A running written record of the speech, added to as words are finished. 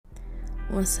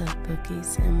What's up,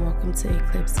 bookies, and welcome to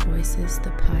Eclipse Voices,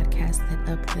 the podcast that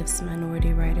uplifts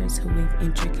minority writers who weave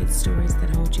intricate stories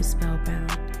that hold you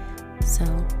spellbound. So,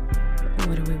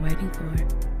 what are we waiting for?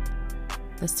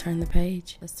 Let's turn the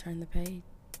page.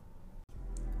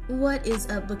 What is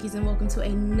up, bookies, and welcome to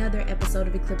another episode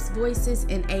of Eclipse Voices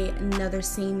and another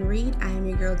scene read. I am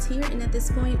your girl Tier, and at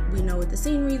this point, we know what the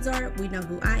scene reads are. We know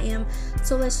who I am,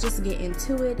 so let's just get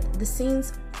into it. The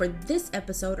scenes for this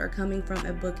episode are coming from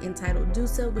a book entitled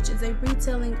Dusa, which is a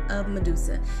retelling of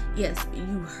Medusa. Yes,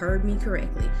 you heard me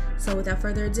correctly. So without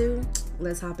further ado,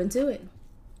 let's hop into it.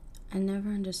 I never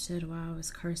understood why I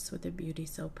was cursed with a beauty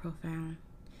so profound.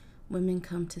 Women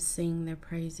come to sing their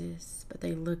praises, but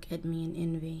they look at me in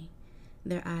envy.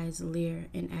 Their eyes leer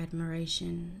in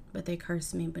admiration, but they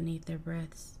curse me beneath their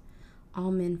breaths.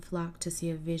 All men flock to see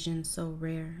a vision so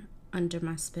rare. Under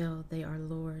my spell they are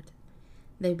lured.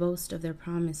 They boast of their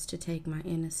promise to take my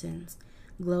innocence,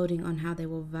 gloating on how they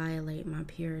will violate my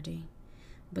purity.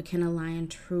 But can a lion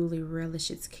truly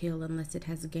relish its kill unless it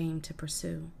has game to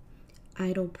pursue?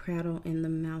 Idle prattle in the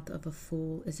mouth of a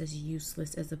fool is as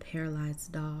useless as a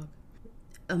paralyzed dog.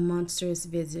 A monstrous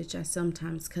visage I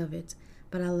sometimes covet,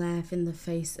 but I laugh in the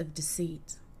face of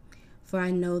deceit. For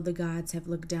I know the gods have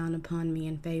looked down upon me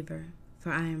in favor,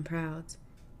 for I am proud,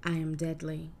 I am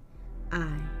deadly,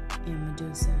 I am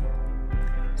Medusa.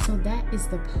 So that is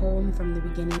the poem from the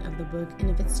beginning of the book, and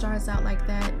if it starts out like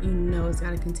that, you know it's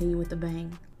got to continue with a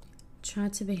bang. Try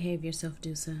to behave yourself,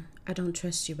 Dusa. I don't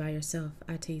trust you by yourself,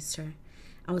 I teased her.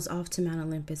 I was off to Mount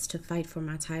Olympus to fight for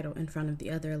my title in front of the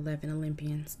other 11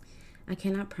 Olympians. I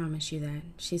cannot promise you that,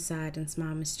 she sighed and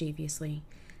smiled mischievously.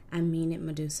 I mean it,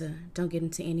 Medusa. Don't get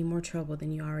into any more trouble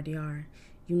than you already are.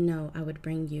 You know I would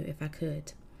bring you if I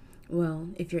could. Well,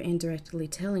 if you're indirectly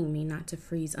telling me not to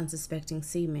freeze unsuspecting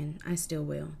seamen, I still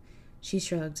will. She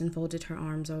shrugged and folded her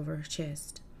arms over her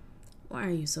chest. Why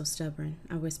are you so stubborn?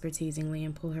 I whispered teasingly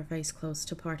and pulled her face close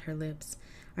to part her lips.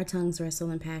 Our tongues wrestle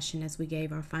in passion as we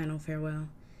gave our final farewell.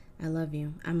 I love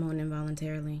you, I moaned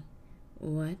involuntarily.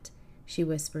 What? She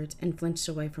whispered and flinched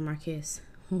away from our kiss.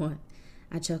 What?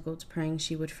 I chuckled, praying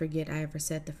she would forget I ever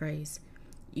said the phrase.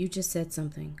 You just said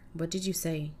something. What did you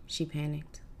say? She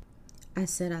panicked. I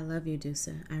said I love you,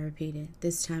 Dusa, I repeated,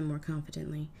 this time more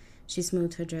confidently. She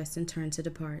smoothed her dress and turned to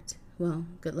depart. Well,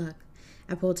 good luck.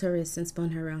 I pulled her wrist and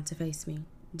spun her around to face me.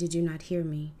 Did you not hear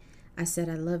me? I said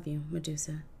I love you,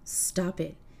 Medusa. Stop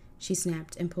it, she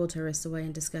snapped and pulled her wrist away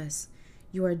in disgust.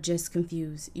 You are just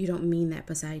confused. You don't mean that,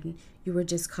 Poseidon. You were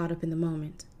just caught up in the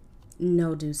moment.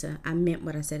 No, Dusa. I meant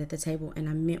what I said at the table, and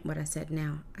I meant what I said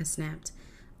now, I snapped.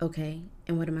 Okay,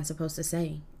 and what am I supposed to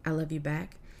say? I love you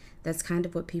back? That's kind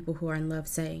of what people who are in love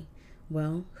say.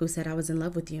 Well, who said I was in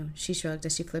love with you? She shrugged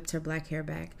as she flipped her black hair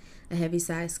back. A heavy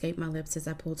sigh escaped my lips as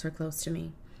I pulled her close to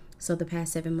me. So the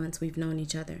past 7 months we've known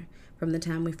each other, from the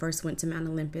time we first went to Mount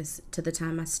Olympus to the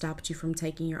time I stopped you from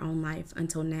taking your own life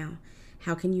until now.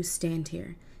 How can you stand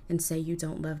here and say you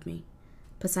don't love me?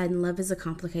 Poseidon, love is a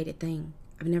complicated thing.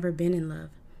 I've never been in love.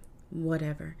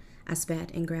 Whatever. I spat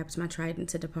and grabbed my trident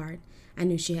to depart. I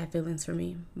knew she had feelings for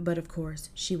me, but of course,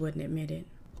 she wouldn't admit it.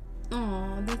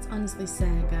 Aw, that's honestly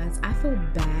sad, guys. I feel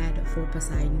bad for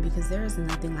Poseidon because there is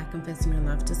nothing like confessing your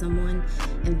love to someone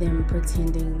and them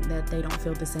pretending that they don't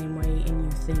feel the same way and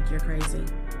you think you're crazy.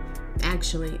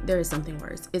 Actually, there is something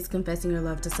worse. It's confessing your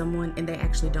love to someone and they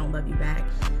actually don't love you back,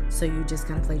 so you just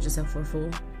kind of played yourself for a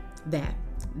fool.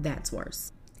 That's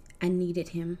worse. I needed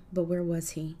him, but where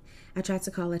was he? I tried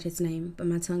to call out his name, but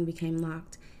my tongue became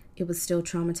locked. It was still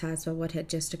traumatized by what had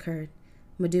just occurred.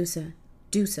 Medusa.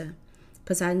 Dusa.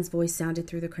 Poseidon's voice sounded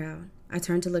through the crowd. I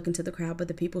turned to look into the crowd, but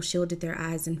the people shielded their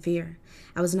eyes in fear.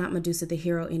 I was not Medusa the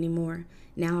hero anymore.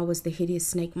 Now I was the hideous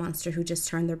snake monster who just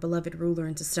turned their beloved ruler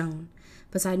into stone.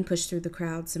 Poseidon pushed through the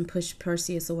crowds and pushed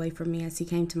Perseus away from me as he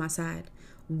came to my side.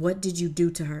 What did you do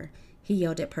to her? He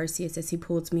yelled at Perseus as he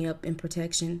pulled me up in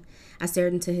protection. I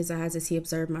stared into his eyes as he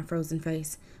observed my frozen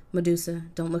face. Medusa,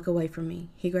 don't look away from me.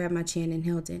 He grabbed my chin and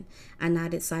held it. I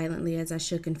nodded silently as I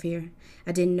shook in fear.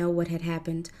 I didn't know what had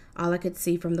happened. All I could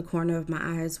see from the corner of my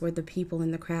eyes were the people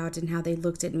in the crowd and how they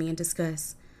looked at me in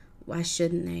disgust. Why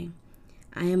shouldn't they?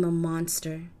 I am a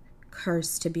monster,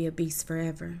 cursed to be a beast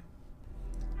forever.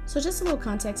 So just a little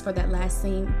context for that last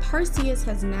scene. Perseus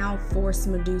has now forced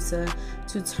Medusa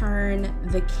to turn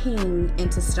the king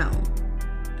into stone.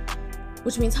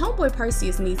 Which means homeboy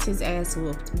Perseus needs his ass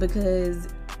whooped because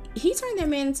he turned that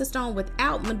man into stone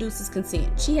without Medusa's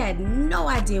consent. She had no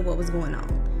idea what was going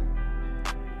on.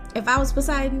 If I was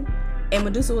Poseidon and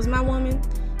Medusa was my woman,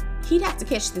 he'd have to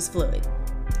catch this flood.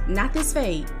 Not this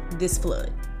fade, this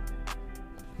flood.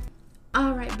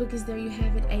 Alright, bookies, there you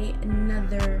have it,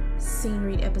 another scene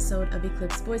read episode of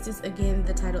Eclipse Voices. Again,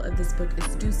 the title of this book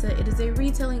is Dusa. It is a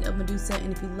retelling of Medusa,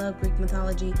 and if you love Greek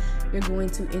mythology, you're going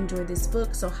to enjoy this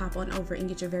book. So hop on over and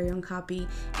get your very own copy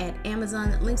at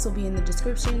Amazon. Links will be in the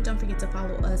description. Don't forget to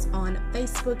follow us on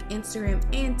Facebook, Instagram,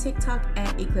 and TikTok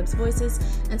at Eclipse Voices.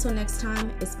 Until next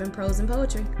time, it's been Prose and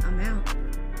Poetry. I'm out.